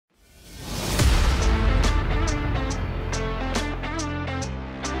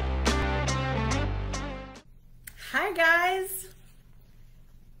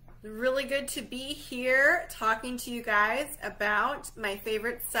good to be here talking to you guys about my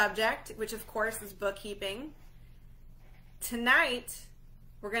favorite subject, which of course is bookkeeping. Tonight,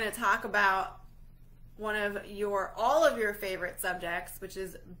 we're going to talk about one of all of your favorite subjects, which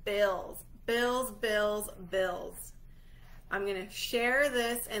is bills. Bills, bills, bills. I'm going to share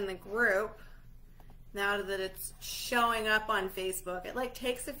this in the group now that it's showing up on Facebook. It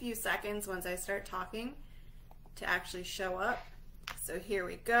takes a few seconds once I start talking to actually show up. So here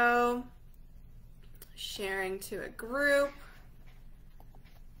we go, sharing to a group,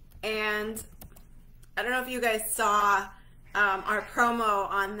 and I don't know if you guys saw our promo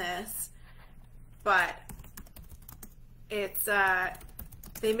on this, but it's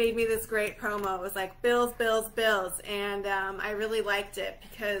they made me this great promo. It was like bills, bills, bills, and I really liked it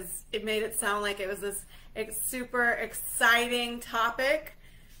because it made it sound like it was this super exciting topic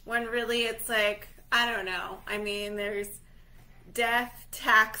when really it's like, I don't know. I mean, there's death,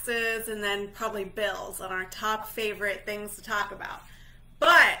 taxes, and then probably bills on our top favorite things to talk about.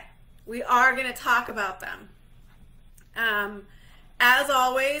 But we are going to talk about them. As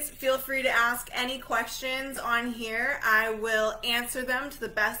always, feel free to ask any questions on here. I will answer them to the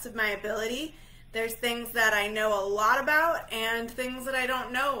best of my ability. There's things that I know a lot about and things that I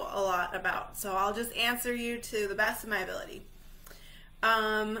don't know a lot about. So I'll just answer you to the best of my ability.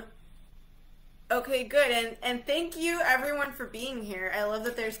 Okay, good, and thank you everyone for being here. I love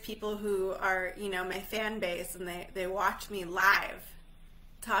that there's people who are, my fan base, and they watch me live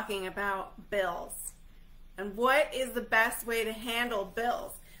talking about bills. And what is the best way to handle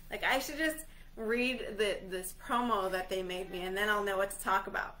bills? Like, I should just read this promo that they made me, and then I'll know what to talk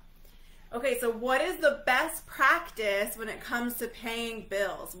about. Okay, so what is the best practice when it comes to paying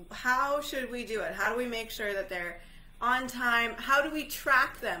bills? How should we do it? How do we make sure that they're on time? How do we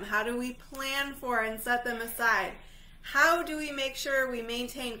track them? How do we plan for and set them aside? How do we make sure we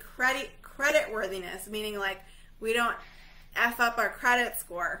maintain credit worthiness, meaning like we don't F up our credit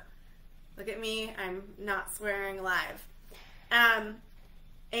score? Look at me, I'm not swearing live.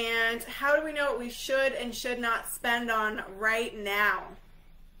 And how do we know what we should and should not spend on right now?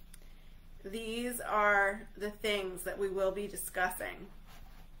 These are the things that we will be discussing.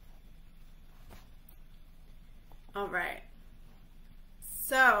 All right,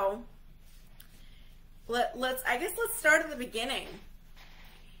 so let's start at the beginning.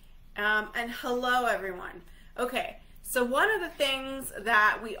 And hello everyone. Okay, so one of the things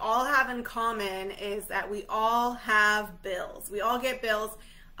that we all have in common is that we all have bills. We all get bills.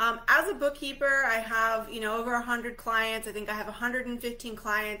 As a bookkeeper, I have over 100 clients. I think I have 115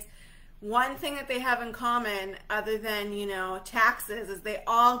 clients. One thing that they have in common, other than taxes, is they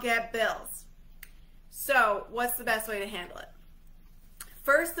all get bills. So what's the best way to handle it?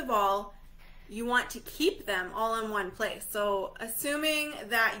 First of all, you want to keep them all in one place. So assuming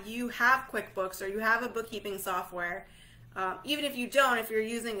that you have QuickBooks or you have a bookkeeping software, even if you don't, if you're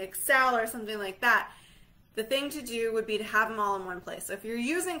using Excel or something like that, the thing to do would be to have them all in one place. So if you're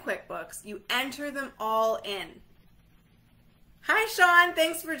using QuickBooks, you enter them all in. Hi Sean,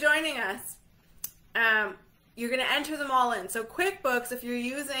 thanks for joining us. You're going to enter them all in. So QuickBooks, if you're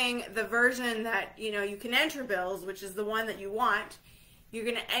using the version that you can enter bills, which is the one that you want, you're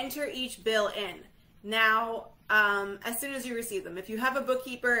going to enter each bill in. Now, as soon as you receive them. If you have a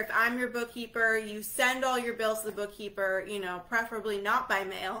bookkeeper, if I'm your bookkeeper, you send all your bills to the bookkeeper, preferably not by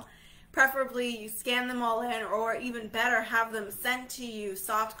mail. Preferably you scan them all in, or even better, have them sent to you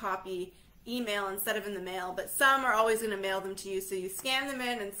soft copy email instead of in the mail. But some are always going to mail them to you, so you scan them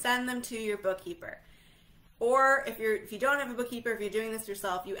in and send them to your bookkeeper. Or if you don't have a bookkeeper, if you're doing this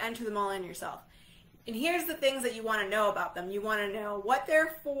yourself, you enter them all in yourself. And here's the things that you want to know about them. You want to know what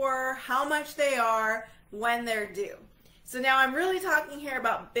they're for, how much they are, when they're due. So now I'm really talking here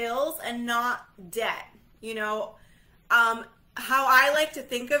about bills and not debt. How I like to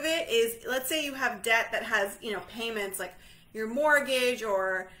think of it is, let's say you have debt that has, payments like your mortgage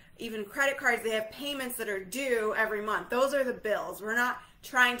or even credit cards. They have payments that are due every month. Those are the bills. We're not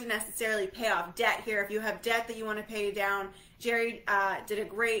trying to necessarily pay off debt here. If you have debt that you want to pay down, Jerry did a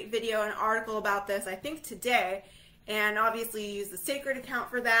great video and article about this, I think today, and obviously you use the Sacred account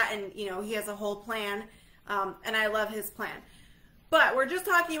for that, and he has a whole plan, and I love his plan. But we're just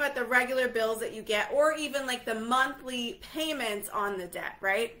talking about the regular bills that you get, or even like the monthly payments on the debt,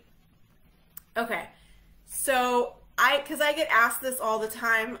 right? Okay, so because I get asked this all the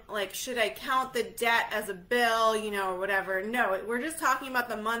time, like, should I count the debt as a bill, or whatever? No, we're just talking about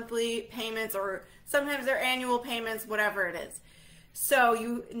the monthly payments, or sometimes they're annual payments, whatever it is.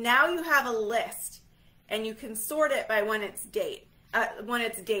 So now you have a list, and you can sort it by when it's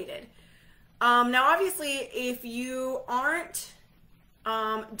dated. Now, obviously, if you aren't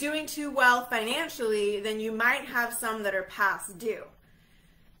doing too well financially, then you might have some that are past due.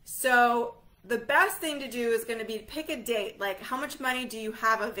 So the best thing to do is going to be to pick a date, like how much money do you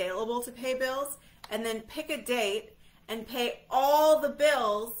have available to pay bills, and then pick a date and pay all the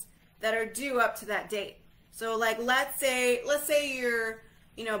bills that are due up to that date. So like let's say you're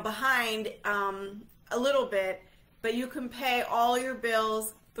behind a little bit, but you can pay all your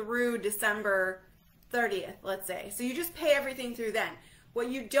bills through December 30th, let's say. So you just pay everything through then. What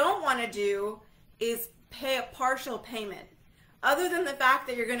you don't want to do is pay a partial payment. Other than the fact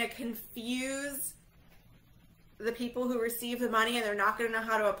that you're going to confuse the people who receive the money and they're not going to know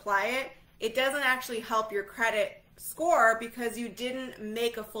how to apply it, it doesn't actually help your credit score because you didn't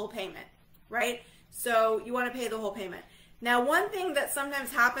make a full payment, right? So you want to pay the whole payment. Now, one thing that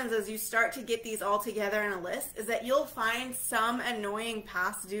sometimes happens as you start to get these all together in a list is that you'll find some annoying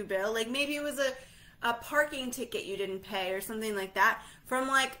past due bill, like maybe it was a parking ticket you didn't pay or something like that from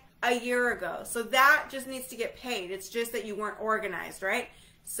like a year ago. So that just needs to get paid. It's just that you weren't organized, right?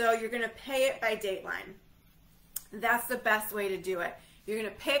 So you're going to pay it by dateline. That's the best way to do it. You're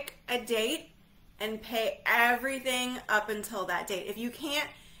going to pick a date and pay everything up until that date. If you can't,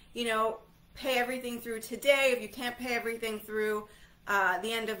 pay everything through today, if you can't pay everything through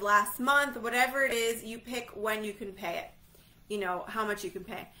the end of last month, whatever it is, you pick when you can pay it, how much you can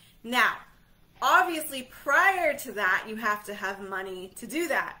pay. Now, obviously, prior to that, you have to have money to do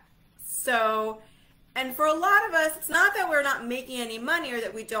that. So, and for a lot of us, it's not that we're not making any money or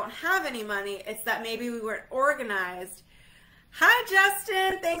that we don't have any money. It's that maybe we weren't organized. Hi,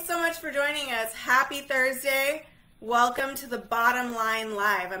 Justin. Thanks so much for joining us. Happy Thursday. Welcome to the Bottom Line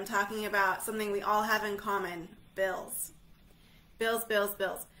Live. I'm talking about something we all have in common, bills. Bills, bills,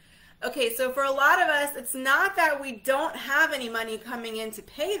 bills. Okay, so for a lot of us, it's not that we don't have any money coming in to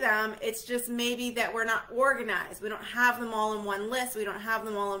pay them. It's just maybe that we're not organized. We don't have them all in one list. We don't have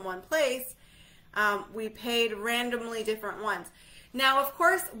them all in one place. We paid randomly different ones. Now, of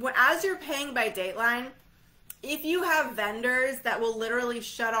course, as you're paying by dateline, if you have vendors that will literally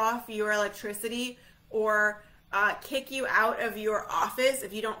shut off your electricity or kick you out of your office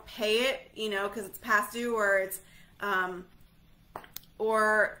if you don't pay it, because it's past due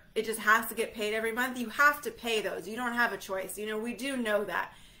or it just has to get paid every month, you have to pay those. You don't have a choice. We do know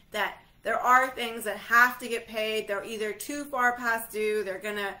that there are things that have to get paid. They're either too far past due, they're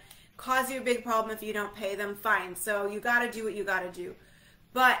going to cause you a big problem if you don't pay them, fine. So you got to do what you got to do.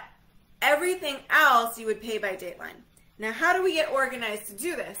 But everything else you would pay by dateline. Now, how do we get organized to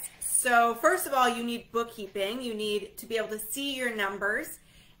do this? So first of all, you need bookkeeping. You need to be able to see your numbers,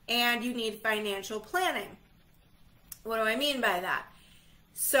 and you need financial planning. What do I mean by that?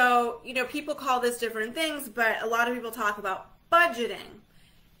 So, people call this different things, but a lot of people talk about budgeting.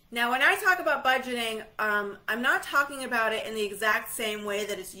 Now, when I talk about budgeting, I'm not talking about it in the exact same way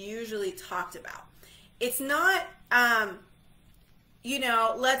that it's usually talked about. It's not,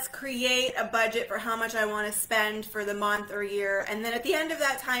 let's create a budget for how much I want to spend for the month or year, and then at the end of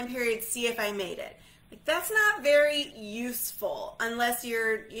that time period, see if I made it. Like, that's not very useful unless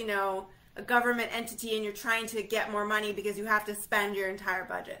you're, a government entity and you're trying to get more money because you have to spend your entire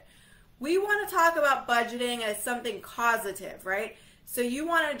budget. We want to talk about budgeting as something causative, right? So you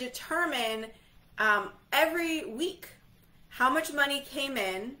want to determine every week how much money came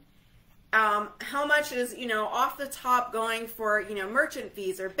in, how much is, off the top going for, merchant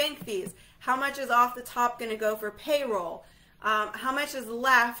fees or bank fees, how much is off the top going to go for payroll, how much is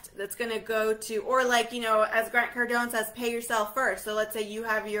left that's going to go to, or like, as Grant Cardone says, pay yourself first. So let's say you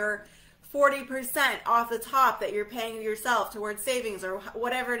have your 40% off the top that you're paying yourself towards savings or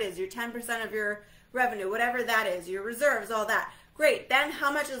whatever it is, your 10% of your revenue, whatever that is, your reserves, all that. Great. Then how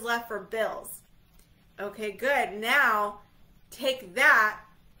much is left for bills? Okay, good. Now take that,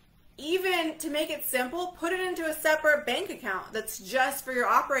 even to make it simple, put it into a separate bank account that's just for your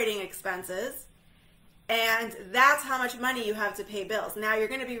operating expenses, and that's how much money you have to pay bills. Now you're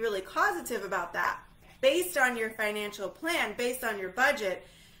going to be really causative about that based on your financial plan, based on your budget,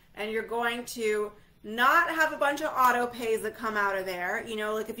 and you're going to not have a bunch of auto pays that come out of there.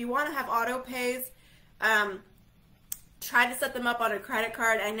 Like if you want to have auto pays, try to set them up on a credit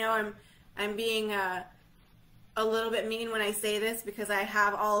card. I know I'm being a little bit mean when I say this because I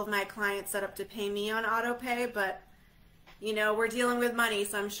have all of my clients set up to pay me on auto pay, but we're dealing with money,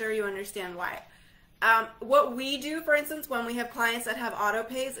 so I'm sure you understand why. What we do, for instance, when we have clients that have auto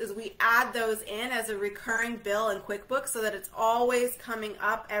pays is we add those in as a recurring bill in QuickBooks so that it's always coming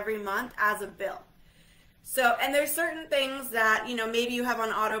up every month as a bill. So, and there's certain things that, maybe you have on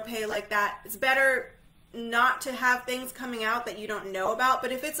auto pay like that. It's better not to have things coming out that you don't know about,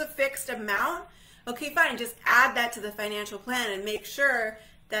 but if it's a fixed amount, Okay, fine, just add that to the financial plan and make sure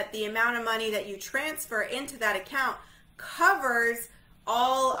that the amount of money that you transfer into that account covers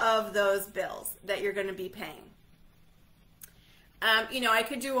all of those bills that you're going to be paying. I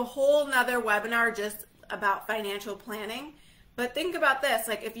could do a whole nother webinar just about financial planning, but think about this.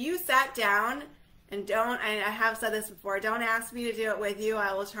 Like, if you sat down and I have said this before, don't ask me to do it with you.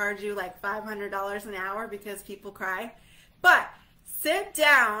 I will charge you like $500 an hour because people cry. But sit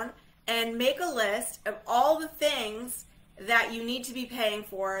down and make a list of all the things that you need to be paying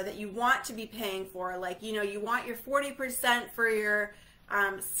for, that you want to be paying for. Like, you want your 40% for your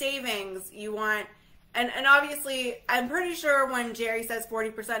savings. You want, and obviously, I'm pretty sure when Jerry says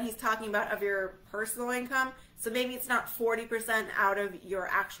 40%, he's talking about of your personal income. So maybe it's not 40% out of your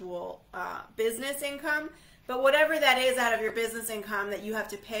actual business income, but whatever that is out of your business income that you have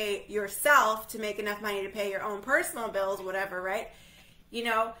to pay yourself to make enough money to pay your own personal bills, whatever, right? You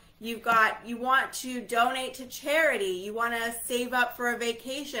want to donate to charity. You want to save up for a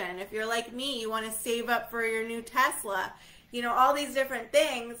vacation. If you're like me, you want to save up for your new Tesla. All these different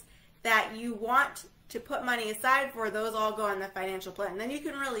things that you want to put money aside for, those all go on the financial plan. Then you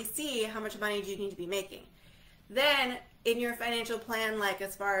can really see how much money do you need to be making. Then in your financial plan, like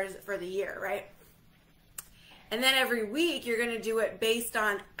as far as for the year, right? And then every week you're going to do it based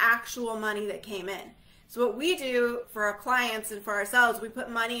on actual money that came in. So what we do for our clients and for ourselves, we put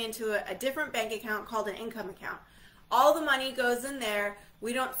money into a different bank account called an income account. All the money goes in there.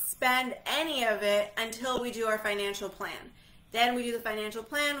 We don't spend any of it until we do our financial plan. Then we do the financial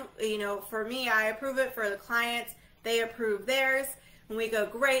plan. For me, I approve it. For the clients, they approve theirs. And we go,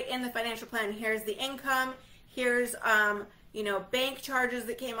 great, in the financial plan, here's the income. Here's, bank charges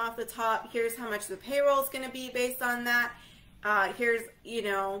that came off the top. Here's how much the payroll is going to be based on that. Here's,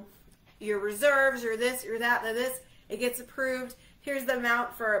 your reserves or this or that or this. It gets approved. Here's the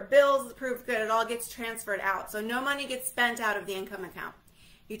amount for bills approved. Good. It all gets transferred out. So no money gets spent out of the income account.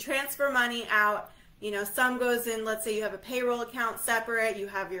 You transfer money out. Some goes in, let's say you have a payroll account separate. You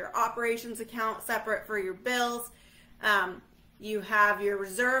have your operations account separate for your bills. You have your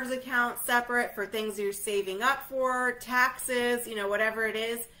reserves account separate for things you're saving up for, taxes, whatever it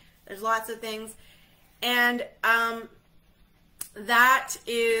is. There's lots of things. And that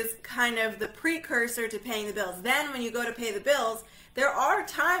is kind of the precursor to paying the bills. Then when you go to pay the bills, there are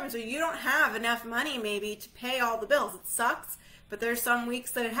times where you don't have enough money maybe to pay all the bills. It sucks, but there's some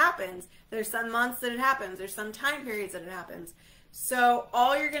weeks that it happens. There's some months that it happens. There's some time periods that it happens. So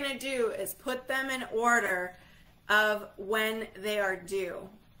all you're going to do is put them in order of when they are due,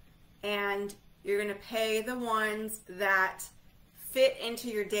 and you're going to pay the ones that fit into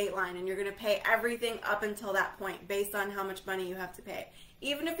your dateline, and you're going to pay everything up until that point based on how much money you have to pay.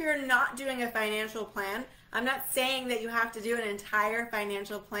 Even if you're not doing a financial plan, I'm not saying that you have to do an entire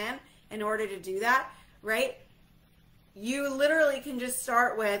financial plan in order to do that, right? You literally can just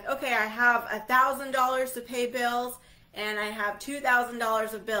start with, okay, I have $1,000 to pay bills, and I have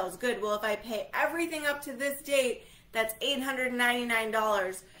 $2,000 of bills. Good. Well, if I pay everything up to this date, that's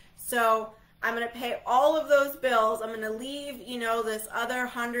 $899. So I'm going to pay all of those bills. I'm going to leave, this other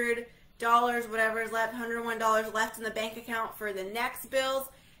 $100, whatever is left, $101 left in the bank account for the next bills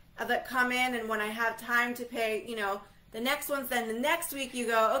that come in. And when I have time to pay, the next ones, then the next week you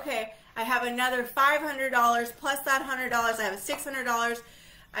go, okay, I have another $500 plus that $100. I have $600.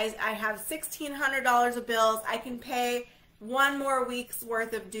 I have $1,600 of bills. I can pay one more week's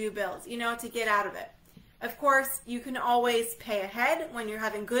worth of due bills, to get out of it. Of course, you can always pay ahead when you're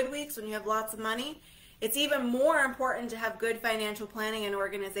having good weeks, when you have lots of money. It's even more important to have good financial planning and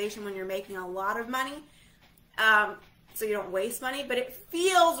organization when you're making a lot of money, so you don't waste money. But it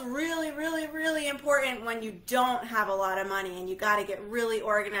feels really, really, really important when you don't have a lot of money and you got to get really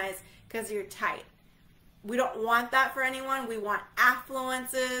organized because you're tight. We don't want that for anyone. We want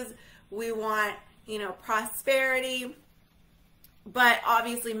affluences. We want, prosperity. But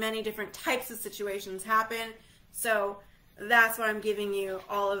obviously many different types of situations happen. So that's why I'm giving you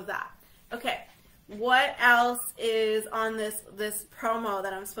all of that. Okay, what else is on this promo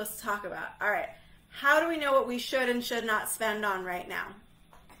that I'm supposed to talk about? All right, how do we know what we should and should not spend on right now?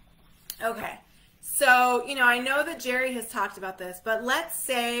 Okay, so, I know that Jerry has talked about this, but let's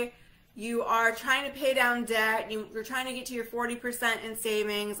say you are trying to pay down debt, you're trying to get to your 40% in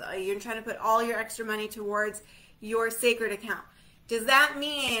savings, you're trying to put all your extra money towards your sacred account. Does that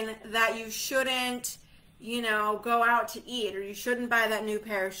mean that you shouldn't, go out to eat, or you shouldn't buy that new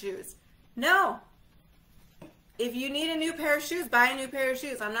pair of shoes? No. If you need a new pair of shoes, buy a new pair of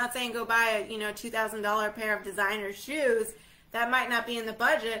shoes. I'm not saying go buy a, $2,000 pair of designer shoes. That might not be in the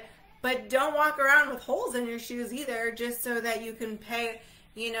budget, but don't walk around with holes in your shoes either just so that you can pay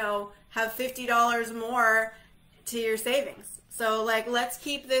you know, have $50 more to your savings. So like, let's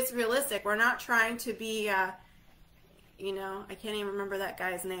keep this realistic. We're not trying to be, you know, I can't even remember that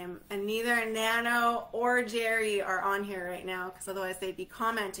guy's name. And neither Nano or Jerry are on here right now, because otherwise they'd be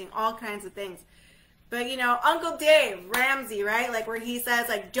commenting all kinds of things. But, you know, Uncle Dave Ramsey, right? Like where he says,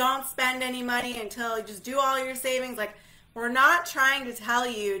 like, don't spend any money until you just do all your savings. Like, we're not trying to tell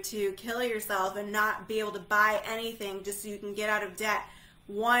you to kill yourself and not be able to buy anything just so you can get out of debt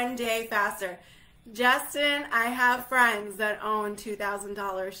one day faster. Justin, I have friends that own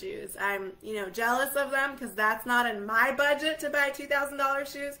 $2,000 shoes. I'm, you know, jealous of them because that's not in my budget to buy $2,000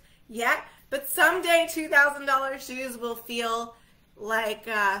 shoes yet. But someday $2,000 shoes will feel like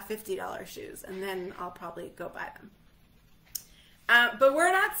 $50 shoes, and then I'll probably go buy them. But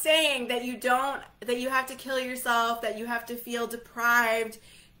we're not saying that you have to kill yourself, that you have to feel deprived,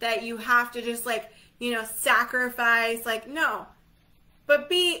 that you have to just like, you know, sacrifice. Like, no. But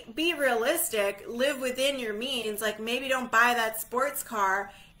be realistic, live within your means. Like maybe don't buy that sports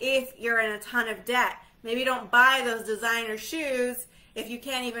car if you're in a ton of debt. Maybe don't buy those designer shoes if you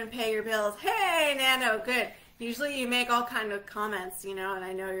can't even pay your bills. Hey, Nano, good. Usually you make all kind of comments, you know, and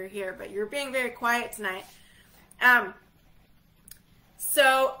I know you're here, but you're being very quiet tonight.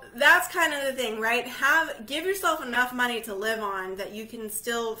 So that's kind of the thing, right? Give yourself enough money to live on that you can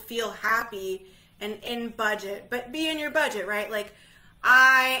still feel happy and in budget, but be in your budget, right? Like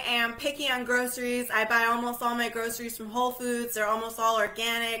I am picky on groceries. I buy almost all my groceries from Whole Foods. They're almost all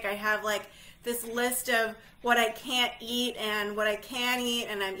organic. I have like this list of what I can't eat and what I can eat,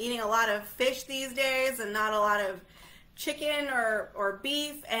 and I'm eating a lot of fish these days and not a lot of chicken or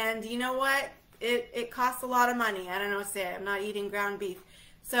beef, and you know what? It costs a lot of money. I don't know what to say. I'm not eating ground beef.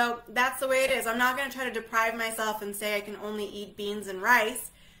 So that's the way it is. I'm not going to try to deprive myself and say I can only eat beans and rice,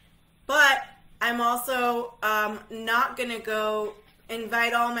 but I'm also not going to go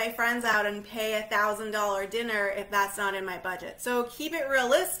invite all my friends out and pay $1,000 dinner if that's not in my budget. So keep it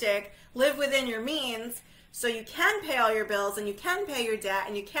realistic, live within your means so you can pay all your bills and you can pay your debt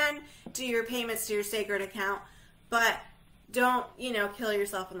and you can do your payments to your sacred account, but don't, you know, kill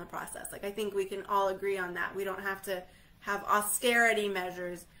yourself in the process. Like I think we can all agree on that. We don't have to have austerity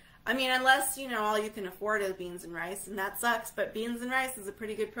measures. I mean, unless, you know, all you can afford is beans and rice, and that sucks, but beans and rice is a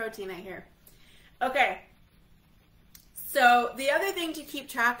pretty good protein, I hear. Okay. So the other thing to keep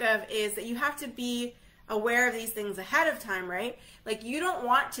track of is that you have to be aware of these things ahead of time, right? Like you don't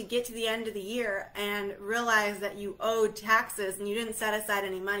want to get to the end of the year and realize that you owed taxes and you didn't set aside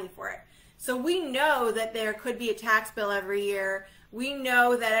any money for it. So we know that there could be a tax bill every year. We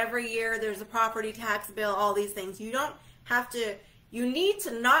know that every year there's a property tax bill, all these things. You don't have to, you need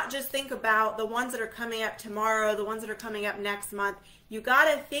to not just think about the ones that are coming up tomorrow, the ones that are coming up next month. You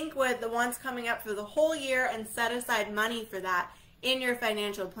got to think with the ones coming up for the whole year and set aside money for that in your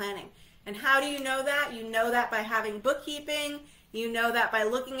financial planning. And how do you know that? You know that by having bookkeeping. You know that by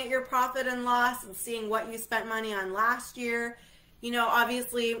looking at your profit and loss and seeing what you spent money on last year. You know,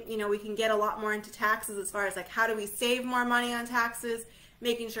 obviously, you know, we can get a lot more into taxes as far as like how do we save more money on taxes,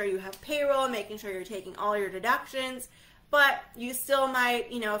 making sure you have payroll, making sure you're taking all your deductions. But you still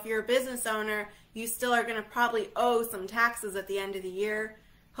might, you know, if you're a business owner, you still are going to probably owe some taxes at the end of the year.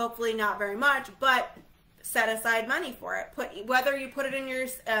 Hopefully not very much, but set aside money for it. Whether you put it in your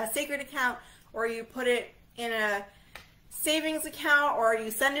sacred account or you put it in a savings account or you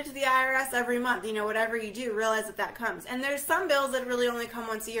send it to the IRS every month, you know, whatever you do, realize that that comes. And there's some bills that really only come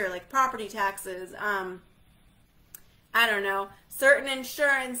once a year, like property taxes, I don't know, certain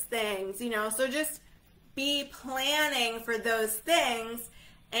insurance things, you know, so just be planning for those things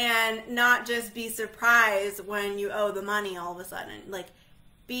and not just be surprised when you owe the money all of a sudden. Like,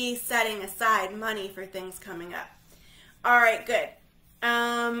 be setting aside money for things coming up. All right, good.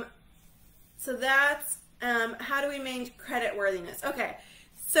 So that's how do we maintain credit worthiness? Okay,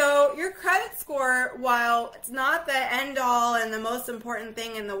 so your credit score, while it's not the end all and the most important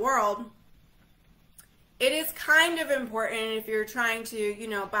thing in the world, it is kind of important if you're trying to, you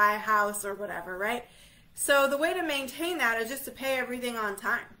know, buy a house or whatever, right? So the way to maintain that is just to pay everything on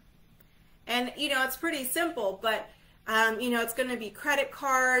time. And, you know, it's pretty simple, but, you know, it's going to be credit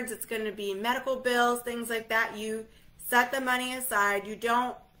cards, it's going to be medical bills, things like that. You set the money aside. You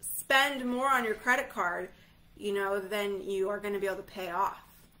don't spend more on your credit card, you know, than you are going to be able to pay off.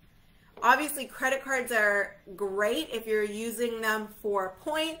 Obviously, credit cards are great if you're using them for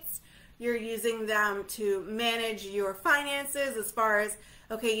points. You're using them to manage your finances as far as,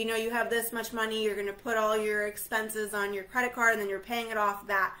 okay, you know, you have this much money, you're going to put all your expenses on your credit card and then you're paying it off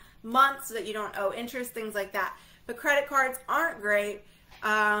that month so that you don't owe interest, things like that. But credit cards aren't great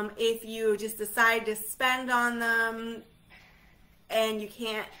if you just decide to spend on them and you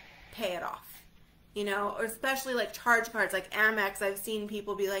can't pay it off. You know, or especially like charge cards like Amex. I've seen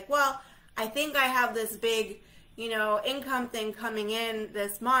people be like, well, I think I have this big, you know, income thing coming in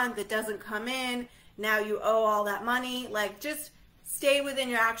this month. It doesn't come in. Now you owe all that money. Like, just stay within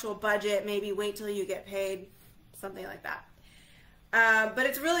your actual budget. Maybe wait till you get paid, something like that. But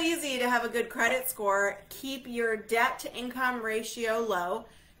it's really easy to have a good credit score. Keep your debt to income ratio low.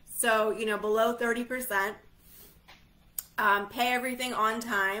 So, you know, below 30%. Pay everything on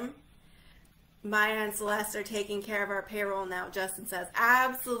time. Maya and Celeste are taking care of our payroll now, Justin says.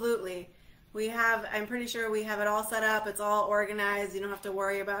 Absolutely. We have, I'm pretty sure we have it all set up. It's all organized. You don't have to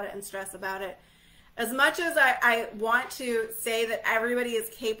worry about it and stress about it. As much as I want to say that everybody is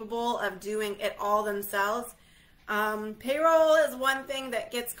capable of doing it all themselves, payroll is one thing that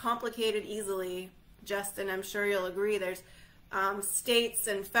gets complicated easily. Justin, I'm sure you'll agree. There's states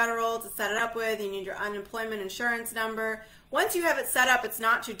and federal to set it up with. You need your unemployment insurance number. Once you have it set up, it's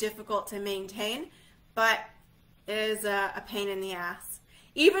not too difficult to maintain, but it is a pain in the ass.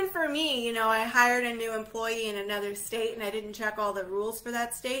 Even for me, you know, I hired a new employee in another state and I didn't check all the rules for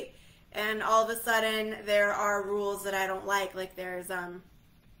that state, and all of a sudden there are rules that I don't like. Like there's,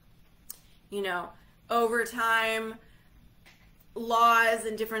 you know, overtime laws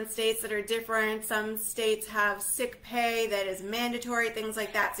in different states that are different. Some states have sick pay that is mandatory, things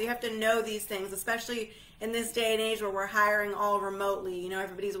like that. So you have to know these things, especially in this day and age where we're hiring all remotely. You know,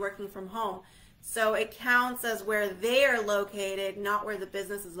 everybody's working from home. So it counts as where they are located, not where the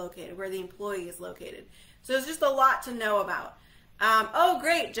business is located, where the employee is located. So there's just a lot to know about. Oh,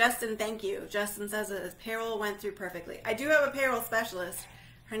 great, Justin, thank you. Justin says that his payroll went through perfectly. I do have a payroll specialist.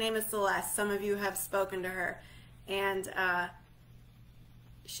 Her name is Celeste. Some of you have spoken to her, and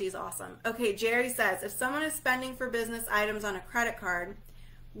she's awesome. Okay, Jerry says, if someone is spending for business items on a credit card,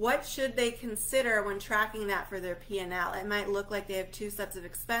 what should they consider when tracking that for their P&L? It might look like they have two sets of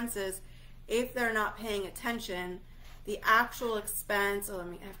expenses. If they're not paying attention, the actual expense, oh,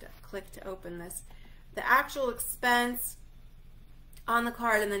 I have to click to open this, the actual expense on the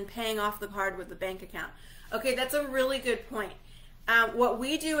card and then paying off the card with the bank account. Okay, that's a really good point. What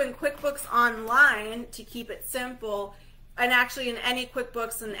we do in QuickBooks Online to keep it simple, and actually in any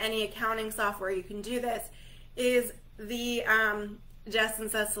QuickBooks and any accounting software you can do this, is the, Justin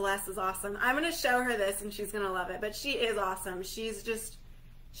says Celeste is awesome. I'm going to show her this and she's going to love it, but she is awesome.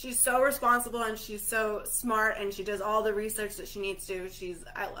 She's so responsible and she's so smart and she does all the research that she needs to.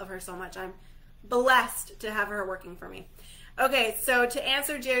 I love her so much. I'm blessed to have her working for me. Okay, so to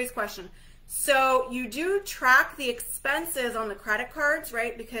answer Jerry's question, so you do track the expenses on the credit cards,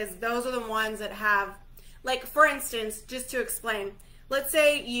 right? Because those are the ones that have, like for instance, just to explain, let's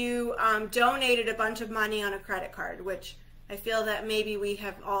say you donated a bunch of money on a credit card, which I feel that maybe we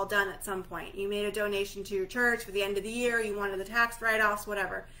have all done at some point. You made a donation to your church for the end of the year, you wanted the tax write-offs,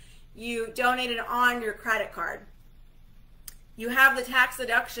 whatever. You donated on your credit card. You have the tax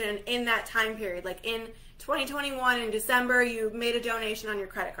deduction in that time period. Like in 2021 in December, you made a donation on your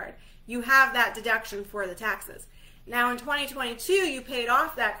credit card. You have that deduction for the taxes. Now in 2022, you paid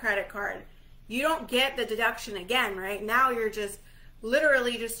off that credit card. You don't get the deduction again, right? Now you're just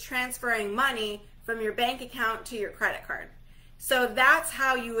literally just transferring money from your bank account to your credit card. So that's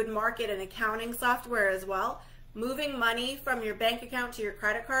how you would market an accounting software as well. Moving money from your bank account to your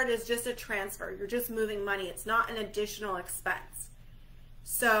credit card is just a transfer. You're just moving money. It's not an additional expense.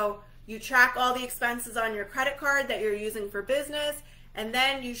 So you track all the expenses on your credit card that you're using for business, and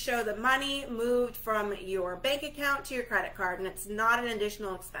then you show the money moved from your bank account to your credit card, and it's not an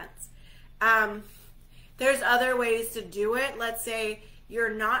additional expense. There's other ways to do it. Let's say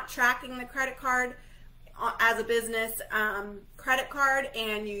you're not tracking the credit card as a business credit card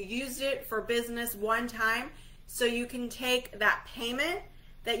and you used it for business one time, so you can take that payment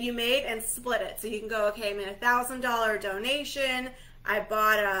that you made and split it. So you can go, okay, I made a $1,000 donation, I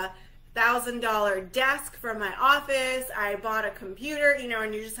bought a $1,000 desk for my office, I bought a computer, you know,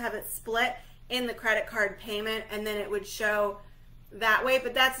 and you just have it split in the credit card payment, and then it would show that way.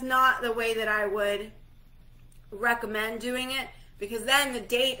 But that's not the way that I would recommend doing it, because then the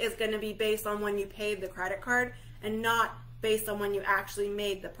date is going to be based on when you paid the credit card and not based on when you actually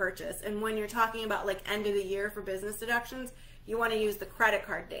made the purchase. And when you're talking about like end of the year for business deductions, you want to use the credit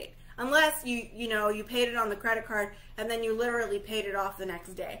card date, unless you paid it on the credit card and then you literally paid it off the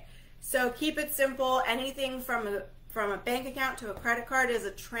next day. So keep it simple. Anything from a bank account to a credit card is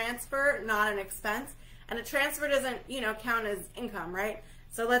a transfer, not an expense. And a transfer doesn't, count as income, right?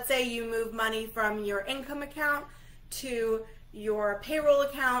 So let's say you move money from your income account to your payroll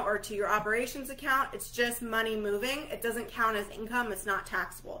account or to your operations account. It's just money moving. It doesn't count as income. It's not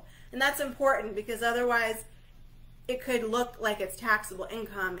taxable. And that's important, because otherwise it could look like it's taxable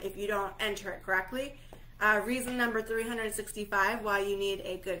income if you don't enter it correctly. Reason number 365 why you need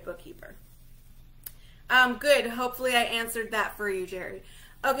a good bookkeeper. Good. Hopefully I answered that for you, Jerry.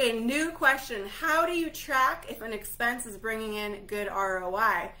 Okay, new question. How do you track if an expense is bringing in good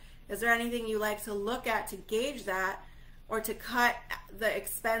ROI? Is there anything you like to look at to gauge that, or to cut the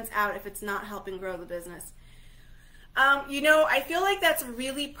expense out if it's not helping grow the business? I feel like that's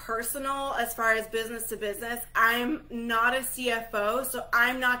really personal as far as business to business. I'm not a CFO, so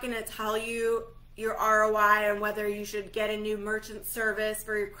I'm not going to tell you your ROI and whether you should get a new merchant service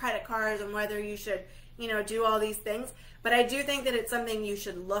for your credit cards and whether you should, do all these things. But I do think that it's something you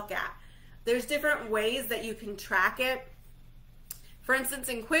should look at. There's different ways that you can track it. For instance,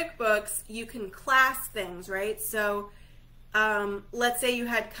 in QuickBooks, you can class things, right? So let's say you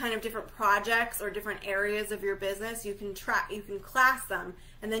had kind of different projects or different areas of your business. You can class them,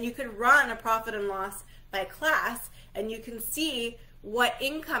 and then you could run a profit and loss by class, and you can see what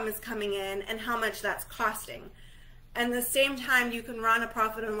income is coming in and how much that's costing. And at the same time, you can run a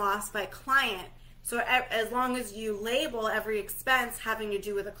profit and loss by client. So as long as you label every expense having to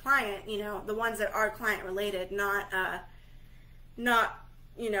do with a client, the ones that are client related, not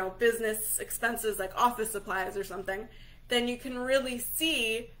business expenses like office supplies or something, then you can really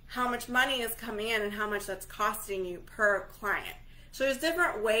see how much money is coming in and how much that's costing you per client. So there's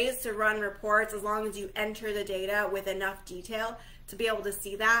different ways to run reports as long as you enter the data with enough detail to be able to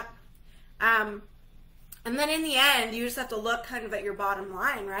see that. And then in the end, you just have to look kind of at your bottom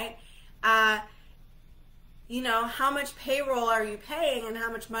line, right? How much payroll are you paying and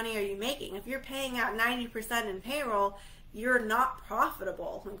how much money are you making? If you're paying out 90% in payroll, you're not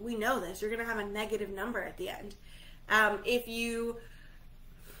profitable. Like, we know this. You're going to have a negative number at the end. If you,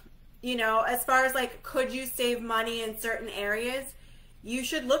 as far as like, could you save money in certain areas? You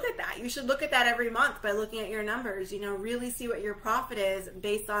should look at that. You should look at that every month by looking at your numbers, really see what your profit is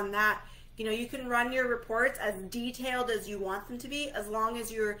based on that. You can run your reports as detailed as you want them to be as long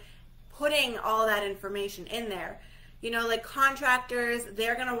as you're putting all that information in there. Like contractors,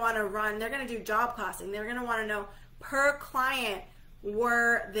 they're going to want to they're going to do job costing. They're going to want to know per client,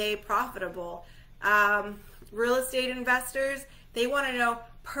 were they profitable? Real estate investors, they want to know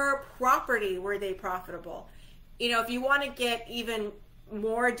per property, were they profitable? If you want to get even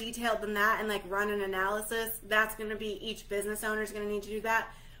more detailed than that and like run an analysis, that's going to be, each business owner is going to need to do that.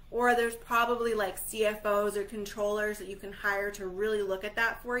 Or there's probably like CFOs or controllers that you can hire to really look at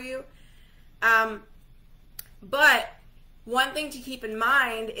that for you. But one thing to keep in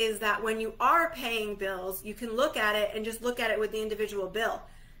mind is that when you are paying bills, you can look at it and just look at it with the individual bill.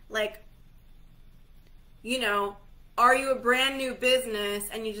 Like, are you a brand new business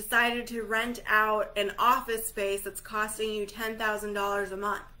and you decided to rent out an office space that's costing you $10,000 a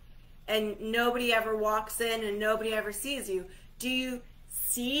month and nobody ever walks in and nobody ever sees you? Do you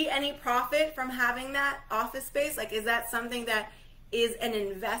see any profit from having that office space? Like, is that something that is an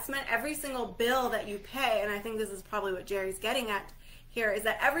investment? Every single bill that you pay, and I think this is probably what Jerry's getting at here, is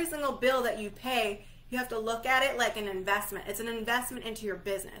that every single bill that you pay, you have to look at it like an investment. It's an investment into your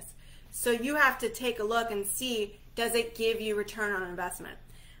business. So you have to take a look and see, does it give you return on investment?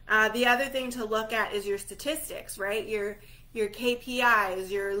 The other thing to look at is your statistics, right? Your KPIs,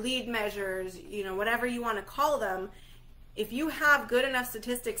 your lead measures, whatever you want to call them. If you have good enough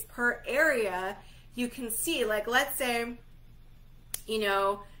statistics per area, you can see, like, let's say,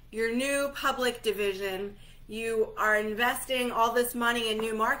 your new public division, you are investing all this money in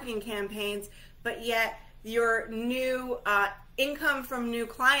new marketing campaigns, but yet your new income from new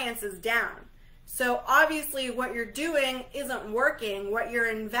clients is down. So obviously what you're doing isn't working. What you're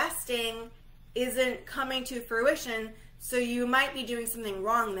investing isn't coming to fruition, so you might be doing something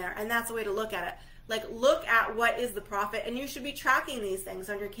wrong there, and that's a way to look at it. Like, look at what is the profit, and you should be tracking these things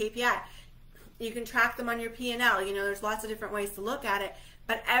on your KPI. You can track them on your P&L. There's lots of different ways to look at it,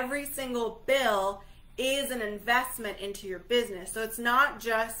 but every single bill is an investment into your business. So it's not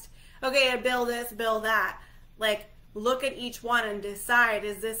just, okay, I bill this, bill that. Like, look at each one and decide,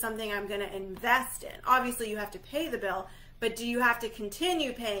 is this something I'm going to invest in? Obviously, you have to pay the bill, but do you have to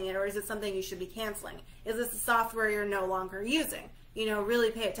continue paying it, or is it something you should be canceling? Is this a software you're no longer using?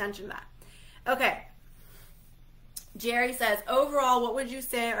 Really pay attention to that. Okay. Jerry says, overall, what would you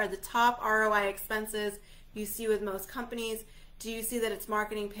say are the top ROI expenses you see with most companies? Do you see that it's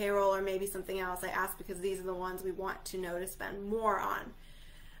marketing, payroll, or maybe something else? I ask because these are the ones we want to know to spend more on.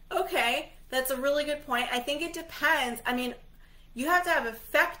 Okay, that's a really good point. I think it depends. I mean, you have to have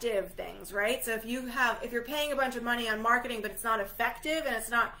effective things, right? So if you're paying a bunch of money on marketing, but it's not effective and it's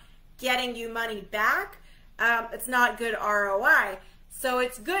not getting you money back, it's not good ROI. So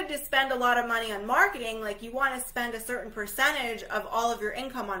it's good to spend a lot of money on marketing. Like, you want to spend a certain percentage of all of your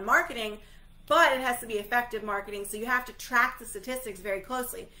income on marketing, but it has to be effective marketing, so you have to track the statistics very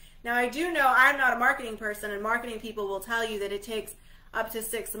closely. Now, I do know I'm not a marketing person, and marketing people will tell you that it takes up to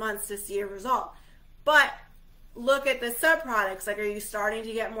 6 months to see a result. But look at the sub-products. Like, are you starting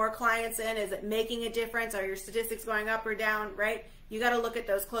to get more clients in? Is it making a difference? Are your statistics going up or down, right? You got to look at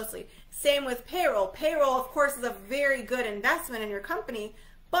those closely. Same with payroll. Payroll, of course, is a very good investment in your company,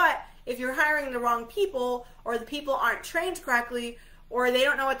 but if you're hiring the wrong people, or the people aren't trained correctly, or they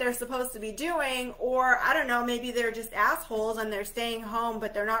don't know what they're supposed to be doing, or I don't know, maybe they're just assholes and they're staying home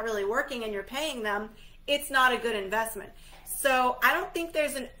but they're not really working and you're paying them, it's not a good investment. So I don't think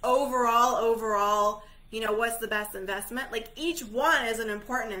there's an overall, you know, what's the best investment. Like, each one is an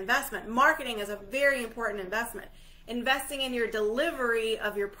important investment. Marketing is a very important investment. Investing in your delivery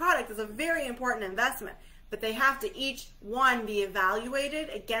of your product is a very important investment, but they have to each one be evaluated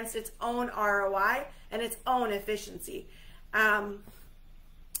against its own ROI and its own efficiency.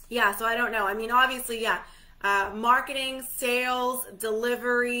 Yeah, so I don't know. I mean, obviously, yeah, marketing, sales,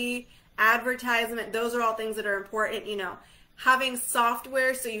 delivery, advertisement, those are all things that are important. You know, having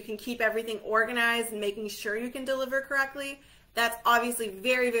software so you can keep everything organized and making sure you can deliver correctly, that's obviously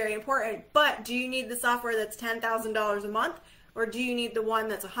very, very important. But do you need the software that's $10,000 a month, or do you need the one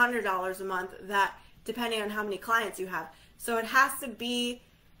that's $100 a month, that depending on how many clients you have? So it has to be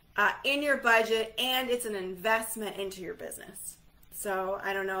in your budget, and it's an investment into your business. So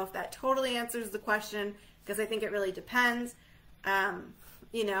I don't know if that totally answers the question, because I think it really depends,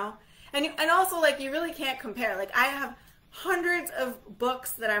 you know. And also, like, you really can't compare. Like, I have hundreds of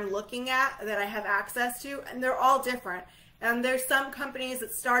books that I'm looking at that I have access to, and they're all different. And there's some companies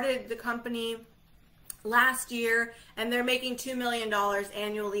that started the company last year and they're making $2 million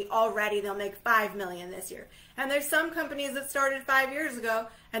annually already. They'll make $5 million this year. And there's some companies that started 5 years ago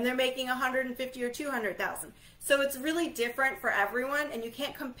and they're making $150,000 or $200,000. So it's really different for everyone, and you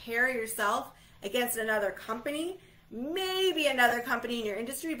can't compare yourself against another company. Maybe another company in your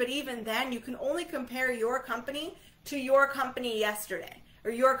industry, but even then you can only compare your company to your company yesterday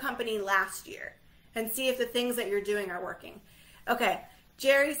or your company last year and see if the things that you're doing are working. Okay.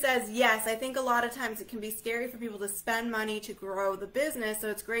 Jerry says, yes, I think a lot of times it can be scary for people to spend money to grow the business, so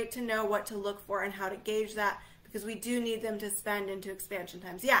it's great to know what to look for and how to gauge that, because we do need them to spend into expansion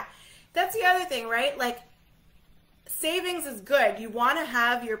times. Yeah, that's the other thing, right? Like, savings is good. You want to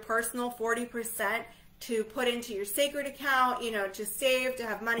have your personal 40% to put into your sacred account, you know, to save, to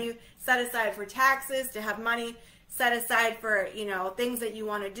have money set aside for taxes, to have money set aside for, you know, things that you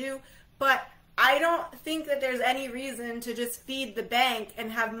want to do. But I don't think that there's any reason to just feed the bank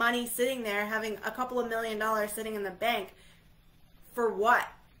and have money sitting there, having a couple of $1 million sitting in the bank. For what?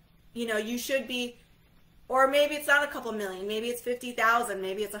 You know, you should be, or maybe it's not a couple million, maybe it's 50,000,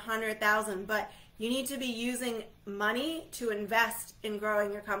 maybe it's 100,000, but you need to be using money to invest in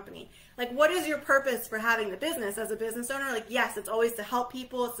growing your company. Like, what is your purpose for having the business as a business owner? Like, yes, it's always to help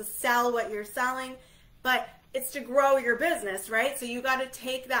people, it's to sell what you're selling, but it's to grow your business, right? So you got to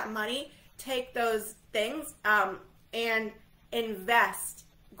take that money, take those things, and invest,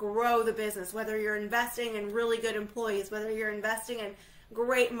 grow the business, whether you're investing in really good employees, whether you're investing in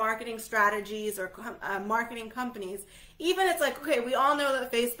great marketing strategies or marketing companies. Even it's like, okay, we all know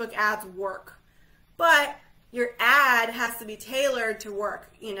that Facebook ads work, but your ad has to be tailored to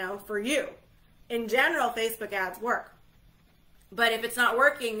work, you know, for you. In general, Facebook ads work. But if it's not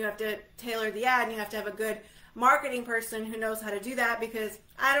working, you have to tailor the ad, and you have to have a good marketing person who knows how to do that, because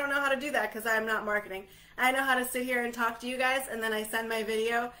I don't know how to do that because I'm not marketing. I know how to sit here and talk to you guys, and then I send my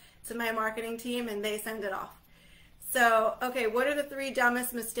video to my marketing team and they send it off. So, okay, what are the 3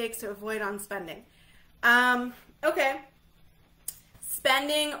 dumbest mistakes to avoid on spending? Okay,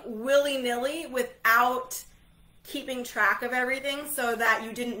 spending willy-nilly without keeping track of everything so that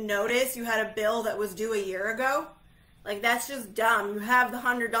you didn't notice you had a bill that was due a year ago. Like, that's just dumb. You have the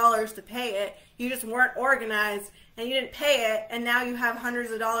 $100 to pay it. You just weren't organized and you didn't pay it, and now you have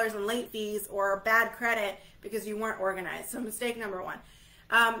hundreds of dollars in late fees or bad credit because you weren't organized. So mistake number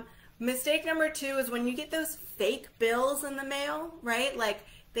 1. Mistake number 2 is when you get those fake bills in the mail, right? Like,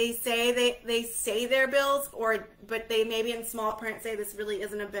 they say they say they're bills, but they maybe in small print say this really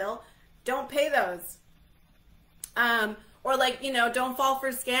isn't a bill. Don't pay those. Or, like, you know, don't fall for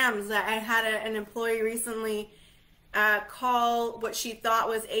scams. I had an employee recently call what she thought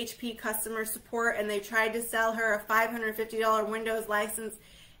was HP customer support, and they tried to sell her a $550 Windows license,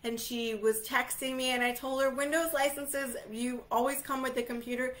 and she was texting me, and I told her, Windows licenses, you always come with the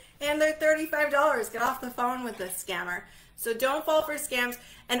computer, and they're $35. Get off the phone with this scammer. So don't fall for scams,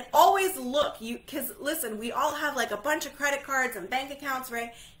 and always look, because listen, we all have like a bunch of credit cards and bank accounts,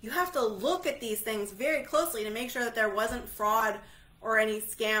 right? You have to look at these things very closely to make sure that there wasn't fraud or any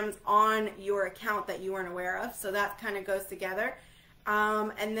scams on your account that you weren't aware of. So that kind of goes together.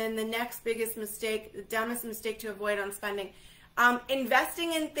 And then the next biggest mistake, the dumbest mistake to avoid on spending,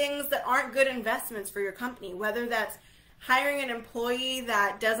 investing in things that aren't good investments for your company, whether that's hiring an employee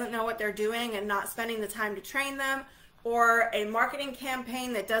that doesn't know what they're doing and not spending the time to train them, or a marketing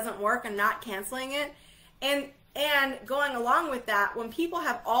campaign that doesn't work and not canceling it. And going along with that, when people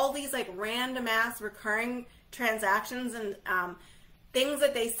have all these like random ass recurring transactions and things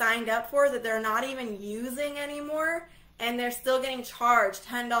that they signed up for that they're not even using anymore, and they're still getting charged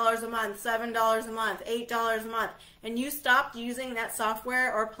 $10 a month, $7 a month, $8 a month, and you stopped using that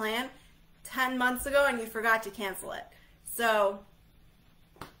software or plan 10 months ago and you forgot to cancel it. So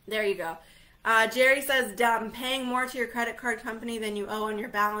there you go. Jerry says, dumb, paying more to your credit card company than you owe on your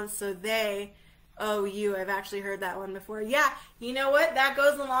balance, so they owe you. I've actually heard that one before. Yeah, you know what? That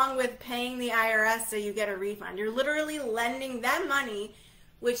goes along with paying the IRS so you get a refund. You're literally lending them money,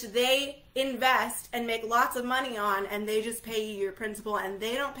 which they invest and make lots of money on, and they just pay you your principal, and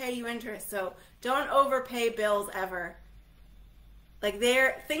they don't pay you interest. So don't overpay bills ever. Like,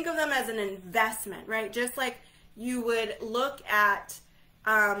 think of them as an investment, right? Just like you would look at,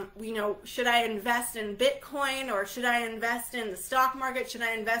 should I invest in Bitcoin, or should I invest in the stock market? Should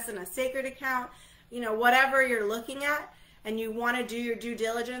I invest in a sacred account? Whatever you're looking at, and you want to do your due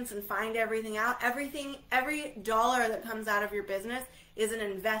diligence and find everything out. Every dollar that comes out of your business is an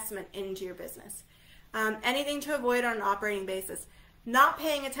investment into your business. Anything to avoid on an operating basis. Not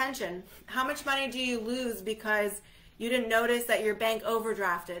paying attention. How much money do you lose because you didn't notice that your bank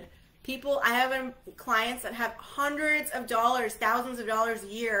overdrafted? I have clients that have hundreds of dollars, thousands of dollars a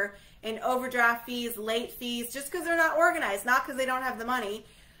year in overdraft fees, late fees, just because they're not organized, not because they don't have the money.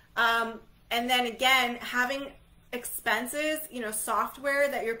 And then again, having expenses, software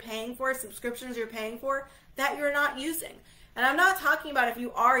that you're paying for, subscriptions you're paying for, that you're not using. And I'm not talking about if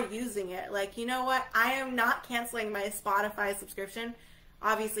you are using it. Like, you know what? I am not canceling my Spotify subscription.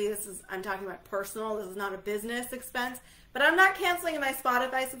 Obviously, I'm talking about personal. This is not a business expense. But I'm not canceling my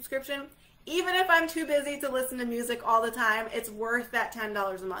Spotify subscription. Even if I'm too busy to listen to music all the time, it's worth that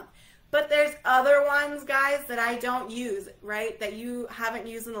 $10 a month. But there's other ones, guys, that I don't use, right? That you haven't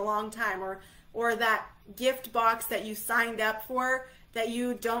used in a long time. Or that gift box that you signed up for that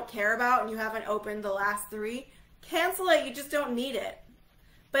you don't care about and you haven't opened the last 3. Cancel it. You just don't need it.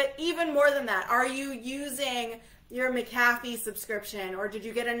 But even more than that, are you using your McAfee subscription, or did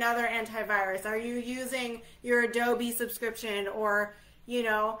you get another antivirus? Are you using your Adobe subscription, or,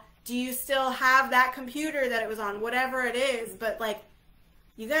 do you still have that computer that it was on? Whatever it is, but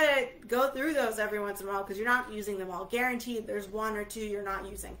you gotta go through those every once in a while because you're not using them all. Guaranteed there's 1 or 2 you're not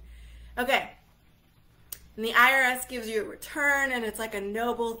using. Okay. And the IRS gives you a return, and it's like a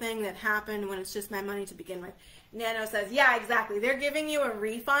noble thing that happened when it's just my money to begin with. Nano says, yeah, exactly. They're giving you a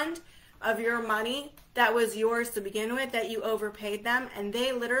refund of your money that was yours to begin with, that you overpaid them, and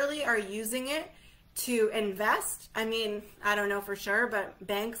they literally are using it to invest. I mean, I don't know for sure, but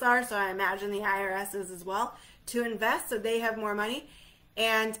banks are, so I imagine the IRS is as well, to invest so they have more money,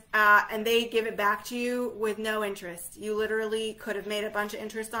 and they give it back to you with no interest. You literally could have made a bunch of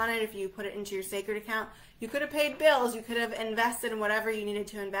interest on it if you put it into your sacred account. You could have paid bills, you could have invested in whatever you needed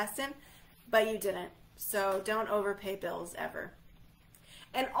to invest in, but you didn't. So don't overpay bills ever.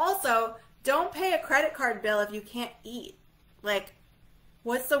 And also, don't pay a credit card bill if you can't eat.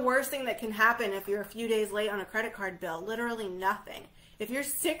 What's the worst thing that can happen if you're a few days late on a credit card bill? Literally nothing. If you're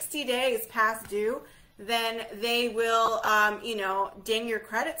 60 days past due, then they will, ding your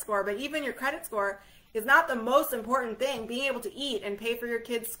credit score. But even your credit score is not the most important thing. Being able to eat and pay for your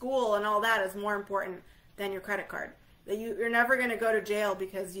kids' school and all that is more important than your credit card. You're never going to go to jail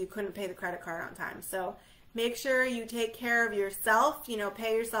because you couldn't pay the credit card on time. So make sure you take care of yourself,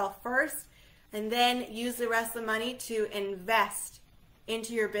 pay yourself first, and then use the rest of the money to invest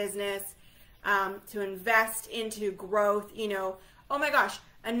into your business, to invest into growth. Oh my gosh,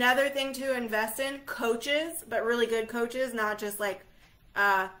 another thing to invest in, coaches, but really good coaches, not just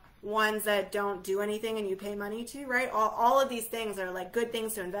ones that don't do anything and you pay money to, right? All of these things are good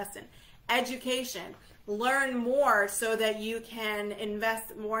things to invest in. Education. Learn more so that you can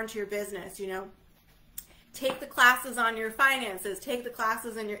invest more into your business, Take the classes on your finances. Take the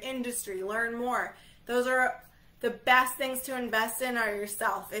classes in your industry. Learn more. Those are the best things to invest in are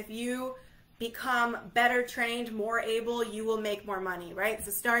yourself. If you become better trained, more able, you will make more money, right?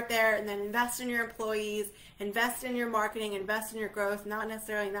 So start there and then invest in your employees, invest in your marketing, invest in your growth, not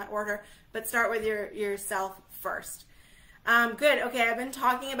necessarily in that order, but start with yourself first. Good. Okay, I've been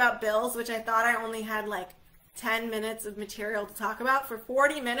talking about bills, which I thought I only had like 10 minutes of material to talk about for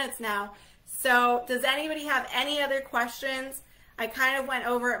 40 minutes now. So does anybody have any other questions? I kind of went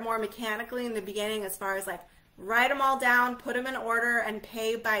over it more mechanically in the beginning as far as like write them all down, put them in order, and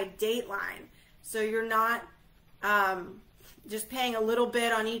pay by date line. So you're not just paying a little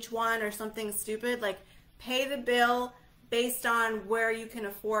bit on each one or something stupid. Like pay the bill based on where you can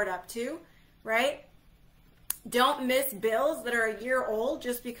afford up to, right? Don't miss bills that are a year old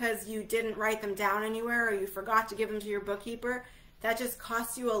just because you didn't write them down anywhere or you forgot to give them to your bookkeeper. That just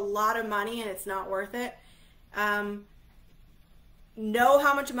costs you a lot of money and it's not worth it. Know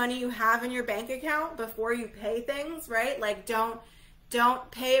how much money you have in your bank account before you pay things, right? Like don't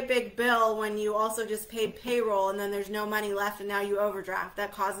pay a big bill when you also just paid payroll and then there's no money left and now you overdraft.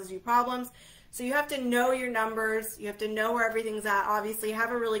 That causes you problems. So you have to know your numbers. You have to know where everything's at. Obviously,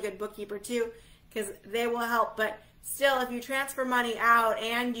 have a really good bookkeeper too, because they will help. But still, if you transfer money out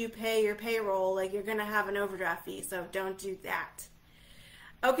and you pay your payroll, like you're going to have an overdraft fee. So don't do that.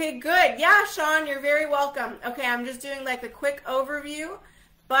 Okay, good. Yeah, Sean, you're very welcome. Okay, I'm just doing like a quick overview,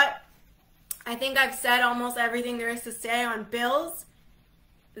 but I think I've said almost everything there is to say on bills.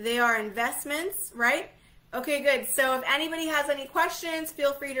 They are investments, right? Okay, good. So if anybody has any questions,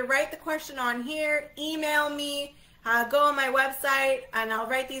 feel free to write the question on here, email me, go on my website, and I'll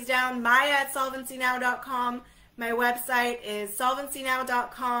write these down, maya@solvencynow.com. My website is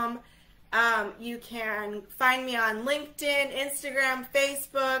solvencynow.com. You can find me on LinkedIn, Instagram,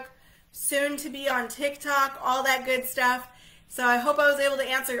 Facebook, soon to be on TikTok, all that good stuff. So I hope I was able to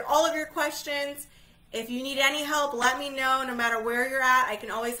answer all of your questions. If you need any help, let me know. No matter where you're at, I can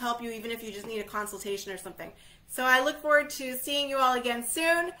always help you, even if you just need a consultation or something. So I look forward to seeing you all again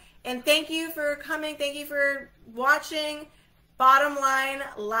soon. And thank you for coming. Thank you for watching Bottom Line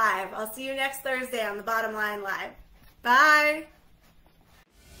Live. I'll see you next Thursday on the Bottom Line Live. Bye.